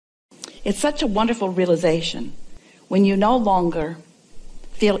It's such a wonderful realization when you no longer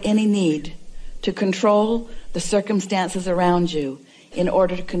feel any need to control the circumstances around you in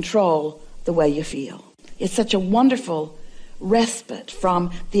order to control the way you feel. It's such a wonderful respite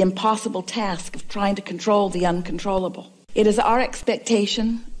from the impossible task of trying to control the uncontrollable. It is our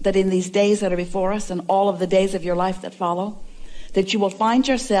expectation that in these days that are before us and all of the days of your life that follow, that you will find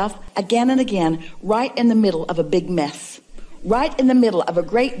yourself again and again right in the middle of a big mess, right in the middle of a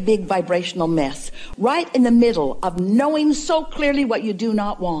great big vibrational mess, right in the middle of knowing so clearly what you do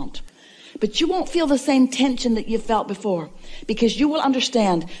not want. But you won't feel the same tension that you felt before, because you will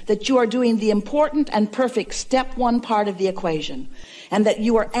understand that you are doing the important and perfect step one part of the equation, and that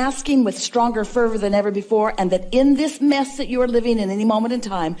you are asking with stronger fervor than ever before, and that in this mess that you are living in any moment in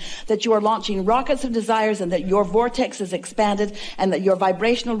time, that you are launching rockets of desires, and that your vortex is expanded, and that your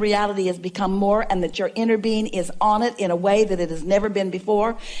vibrational reality has become more, and that your inner being is on it in a way that it has never been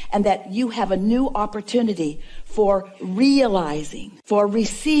before, and that you have a new opportunity for realizing, for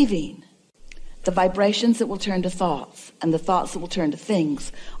receiving the vibrations that will turn to thoughts, and the thoughts that will turn to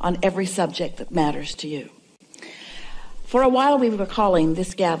things on every subject that matters to you. For a while we were calling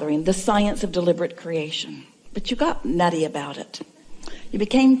this gathering the science of deliberate creation, but you got nutty about it. You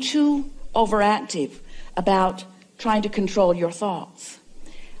became too overactive about trying to control your thoughts.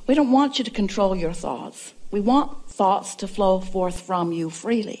 We don't want you to control your thoughts. We want thoughts to flow forth from you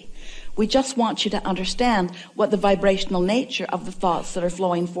freely. We just want you to understand what the vibrational nature of the thoughts that are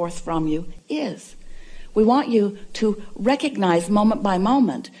flowing forth from you is. We want you to recognize moment by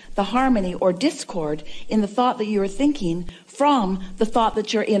moment the harmony or discord in the thought that you are thinking from the thought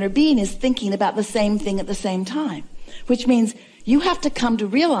that your inner being is thinking about the same thing at the same time, which means you have to come to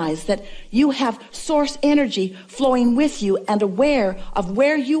realize that you have source energy flowing with you and aware of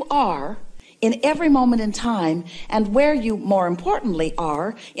where you are in every moment in time, and where you, more importantly,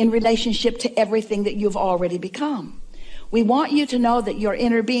 are in relationship to everything that you've already become. We want you to know that your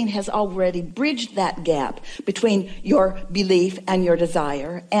inner being has already bridged that gap between your belief and your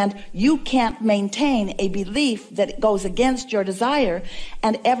desire, and you can't maintain a belief that goes against your desire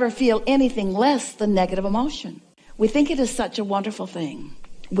and ever feel anything less than negative emotion. We think it is such a wonderful thing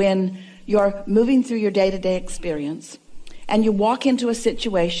when you're moving through your day-to-day experience and you walk into a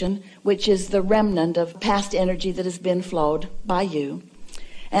situation which is the remnant of past energy that has been flowed by you,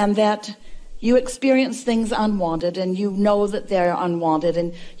 and that you experience things unwanted, and you know that they're unwanted,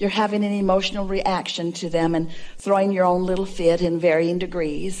 and you're having an emotional reaction to them and throwing your own little fit in varying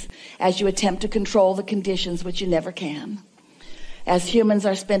degrees as you attempt to control the conditions, which you never can. As humans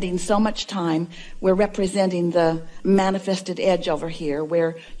are spending so much time, we're representing the manifested edge over here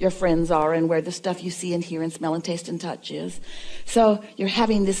where your friends are and where the stuff you see and hear and smell and taste and touch is. So you're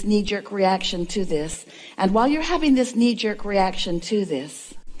having this knee-jerk reaction to this. And while you're having this knee-jerk reaction to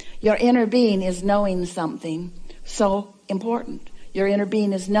this, your inner being is knowing something so important. Your inner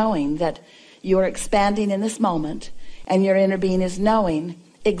being is knowing that you are expanding in this moment, and your inner being is knowing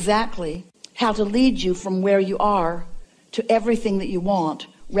exactly how to lead you from where you are to everything that you want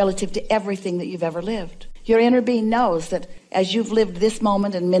relative to everything that you've ever lived. Your inner being knows that as you've lived this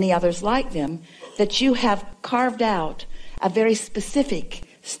moment and many others like them, that you have carved out a very specific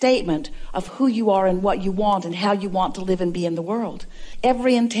statement of who you are and what you want and how you want to live and be in the world.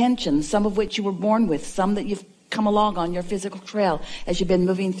 Every intention, some of which you were born with, some that you've come along on your physical trail as you've been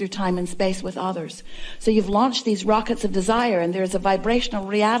moving through time and space with others. So you've launched these rockets of desire, and there's a vibrational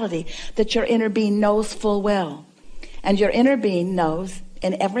reality that your inner being knows full well. And your inner being knows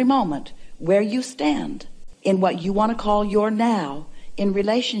in every moment where you stand in what you want to call your now in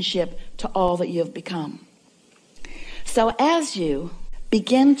relationship to all that you have become. So as you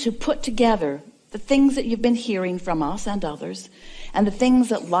begin to put together the things that you've been hearing from us and others, and the things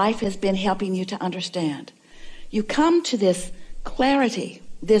that life has been helping you to understand, you come to this clarity,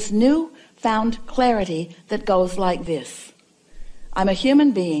 this new found clarity that goes like this. I'm a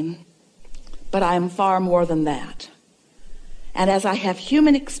human being, but I am far more than that. And as I have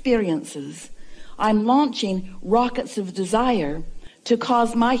human experiences, I'm launching rockets of desire to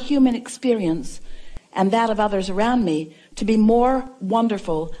cause my human experience and that of others around me to be more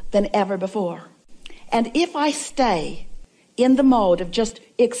wonderful than ever before. And if I stay in the mode of just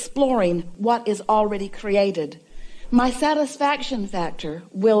exploring what is already created, my satisfaction factor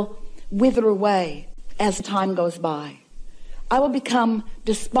will wither away as time goes by. I will become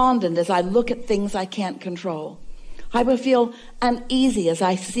despondent as I look at things I can't control. I will feel uneasy as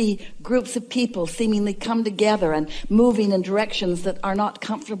I see groups of people seemingly come together and moving in directions that are not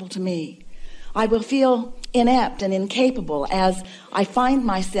comfortable to me. I will feel inept and incapable as I find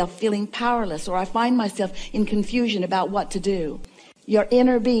myself feeling powerless, or I find myself in confusion about what to do. Your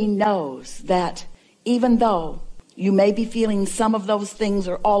inner being knows that even though you may be feeling some of those things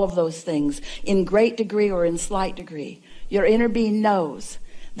or all of those things in great degree or in slight degree, your inner being knows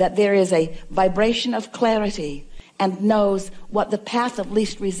that there is a vibration of clarity and knows what the path of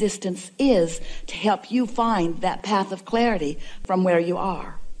least resistance is to help you find that path of clarity from where you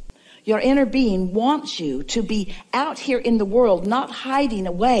are. Your inner being wants you to be out here in the world, not hiding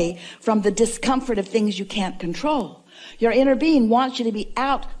away from the discomfort of things you can't control. Your inner being wants you to be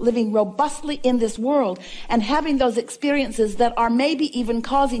out living robustly in this world and having those experiences that are maybe even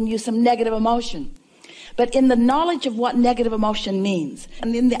causing you some negative emotion. But in the knowledge of what negative emotion means,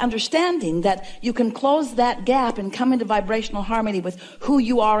 and in the understanding that you can close that gap and come into vibrational harmony with who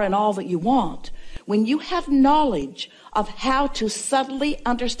you are and all that you want, when you have knowledge of how to subtly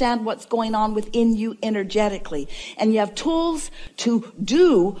understand what's going on within you energetically, and you have tools to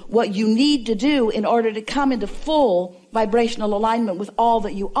do what you need to do in order to come into full vibrational alignment with all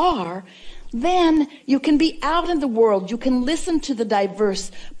that you are, then you can be out in the world. You can listen to the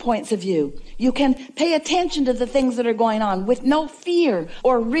diverse points of view. You can pay attention to the things that are going on with no fear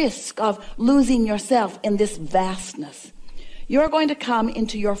or risk of losing yourself in this vastness. You're going to come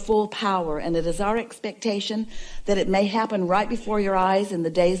into your full power, and it is our expectation that it may happen right before your eyes in the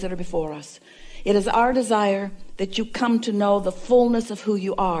days that are before us. It is our desire that you come to know the fullness of who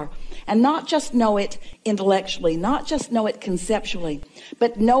you are, and not just know it intellectually, not just know it conceptually,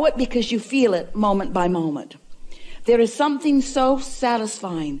 but know it because you feel it moment by moment. There is something so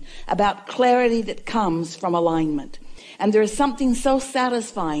satisfying about clarity that comes from alignment. And there is something so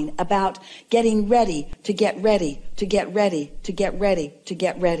satisfying about getting ready to get ready, to get ready, to get ready, to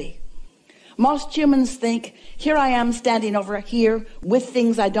get ready. Most humans think, here I am standing over here with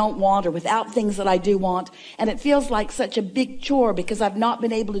things I don't want or without things that I do want, and it feels like such a big chore because I've not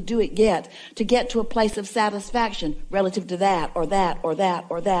been able to do it yet to get to a place of satisfaction relative to that or that or that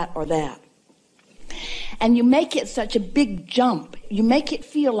or that or that. And you make it such a big jump. You make it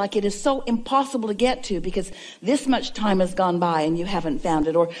feel like it is so impossible to get to because this much time has gone by and you haven't found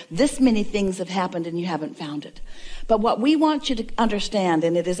it, or this many things have happened and you haven't found it. But what we want you to understand,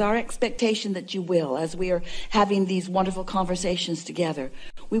 and it is our expectation that you will, as we are having these wonderful conversations together,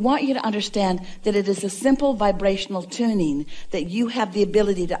 we want you to understand that it is a simple vibrational tuning that you have the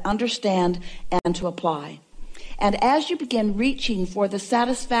ability to understand and to apply. And as you begin reaching for the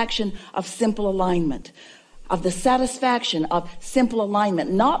satisfaction of simple alignment, of the satisfaction of simple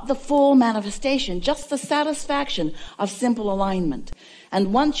alignment, not the full manifestation, just the satisfaction of simple alignment.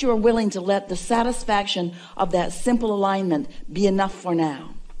 And once you are willing to let the satisfaction of that simple alignment be enough for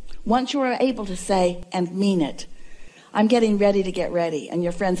now, once you are able to say and mean it, I'm getting ready to get ready. And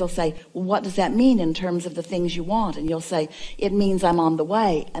your friends will say, well, what does that mean in terms of the things you want? And you'll say, it means I'm on the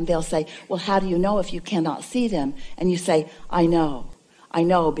way. And they'll say, well, how do you know if you cannot see them? And you say, I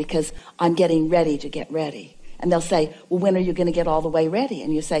know because I'm getting ready to get ready. And they'll say, well, when are you going to get all the way ready?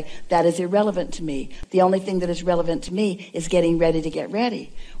 And you say, that is irrelevant to me. The only thing that is relevant to me is getting ready to get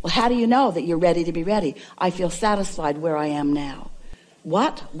ready. Well, how do you know that you're ready to be ready? I feel satisfied where I am now.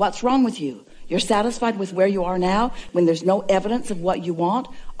 What? What's wrong with you? You're satisfied with where you are now when there's no evidence of what you want?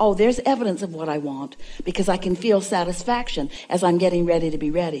 Oh, there's evidence of what I want because I can feel satisfaction as I'm getting ready to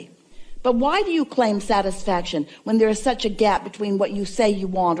be ready. But why do you claim satisfaction when there is such a gap between what you say you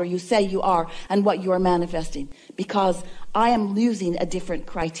want or you say you are and what you are manifesting? Because I am using a different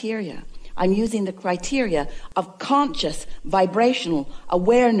criteria. I'm using the criteria of conscious, vibrational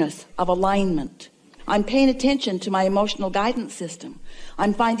awareness of alignment. I'm paying attention to my emotional guidance system.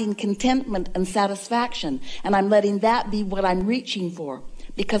 I'm finding contentment and satisfaction, and I'm letting that be what I'm reaching for,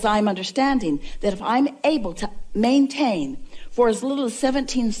 because I'm understanding that if I'm able to maintain for as little as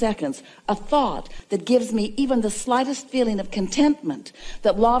 17 seconds a thought that gives me even the slightest feeling of contentment,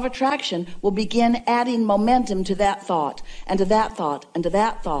 that law of attraction will begin adding momentum to that thought and to that thought and to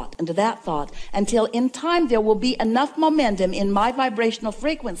that thought and to that thought, until in time there will be enough momentum in my vibrational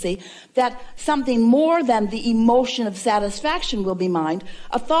frequency that something more than the emotion of satisfaction will be mine.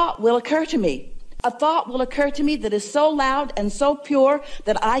 A thought will occur to me. A thought will occur to me that is so loud and so pure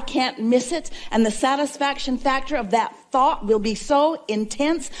that I can't miss it. And the satisfaction factor of that thought will be so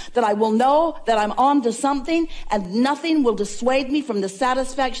intense that I will know that I'm on to something, and nothing will dissuade me from the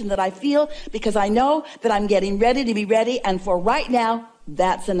satisfaction that I feel, because I know that I'm getting ready to be ready. And for right now,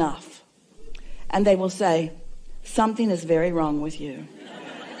 that's enough. And they will say, something is very wrong with you.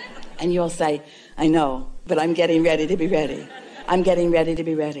 And you'll say, I know, but I'm getting ready to be ready. I'm getting ready to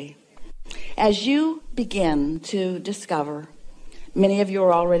be ready. As you begin to discover, many of you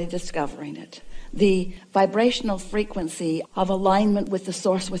are already discovering it, the vibrational frequency of alignment with the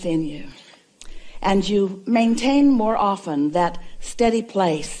source within you, and you maintain more often that steady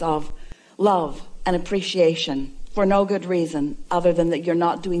place of love and appreciation for no good reason other than that you're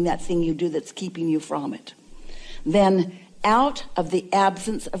not doing that thing you do that's keeping you from it, then out of the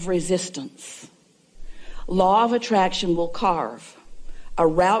absence of resistance, law of attraction will carve a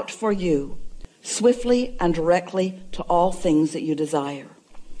route for you swiftly and directly to all things that you desire.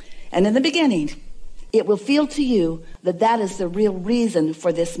 And in the beginning, it will feel to you that that is the real reason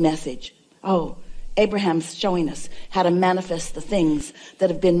for this message. Oh, Abraham's showing us how to manifest the things that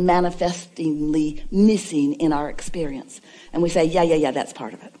have been manifestingly missing in our experience. And we say, yeah, that's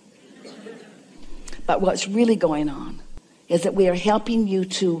part of it. But what's really going on is that we are helping you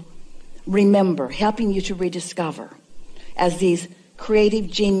to remember, helping you to rediscover as these creative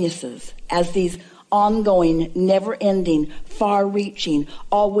geniuses, as these ongoing, never-ending, far-reaching,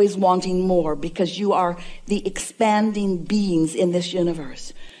 always wanting more, because you are the expanding beings in this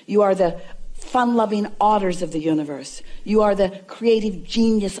universe. You are the fun-loving otters of the universe. You are the creative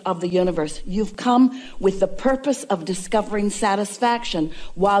genius of the universe. You've come with the purpose of discovering satisfaction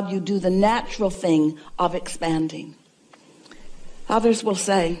while you do the natural thing of expanding. Others will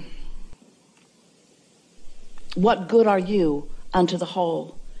say, what good are you unto the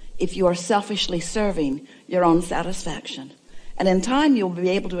whole if you are selfishly serving your own satisfaction? And in time you'll be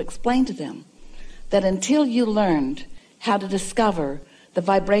able to explain to them that until you learned how to discover the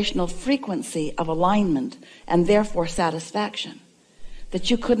vibrational frequency of alignment and therefore satisfaction,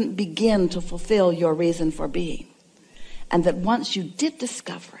 that you couldn't begin to fulfill your reason for being. And that once you did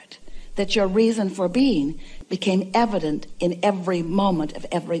discover it, that your reason for being became evident in every moment of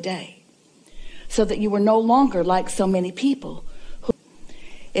every day. So that you were no longer like so many people.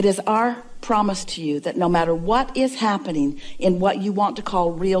 It is our promise to you that no matter what is happening in what you want to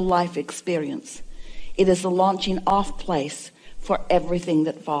call real life experience, it is the launching off place for everything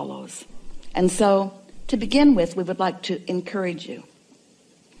that follows. And so, to begin with, we would like to encourage you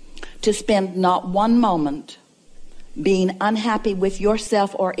to spend not one moment being unhappy with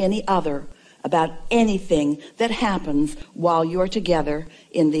yourself or any other about anything that happens while you're together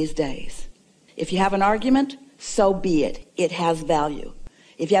in these days. If you have an argument, so be it. It has value.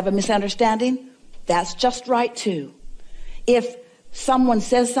 If you have a misunderstanding, that's just right too. If someone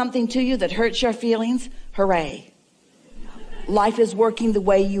says something to you that hurts your feelings, hooray. Life is working the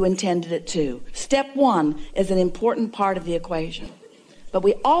way you intended it to. Step one is an important part of the equation. But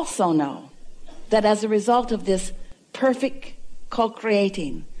we also know that as a result of this perfect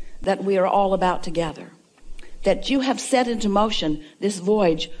co-creating that we are all about together, that you have set into motion this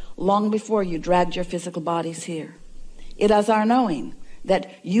voyage long before you dragged your physical bodies here. It is our knowing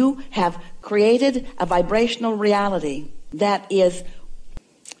that you have created a vibrational reality that is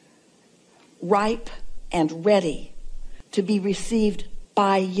ripe and ready to be received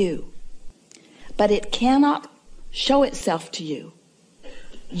by you. But it cannot show itself to you.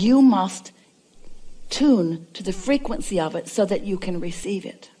 You must tune to the frequency of it so that you can receive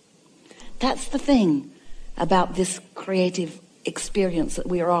it. That's the thing about this creative experience that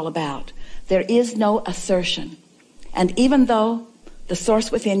we are all about. There is no assertion. And even though the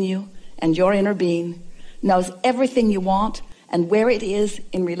source within you and your inner being knows everything you want and where it is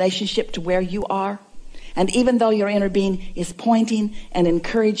in relationship to where you are, and even though your inner being is pointing and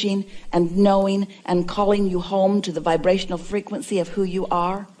encouraging and knowing and calling you home to the vibrational frequency of who you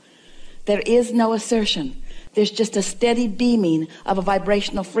are, there is no assertion. There's just a steady beaming of a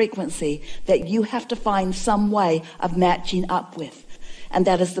vibrational frequency that you have to find some way of matching up with. And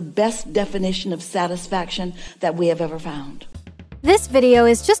that is the best definition of satisfaction that we have ever found. This video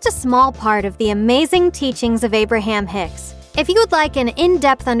is just a small part of the amazing teachings of Abraham Hicks. If you would like an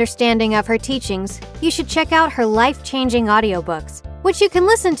in-depth understanding of her teachings, you should check out her life-changing audiobooks, which you can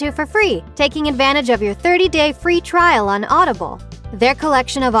listen to for free, taking advantage of your 30-day free trial on Audible. Their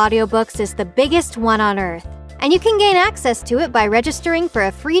collection of audiobooks is the biggest one on earth, and you can gain access to it by registering for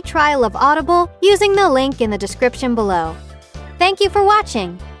a free trial of Audible using the link in the description below. Thank you for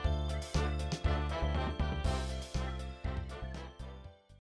watching.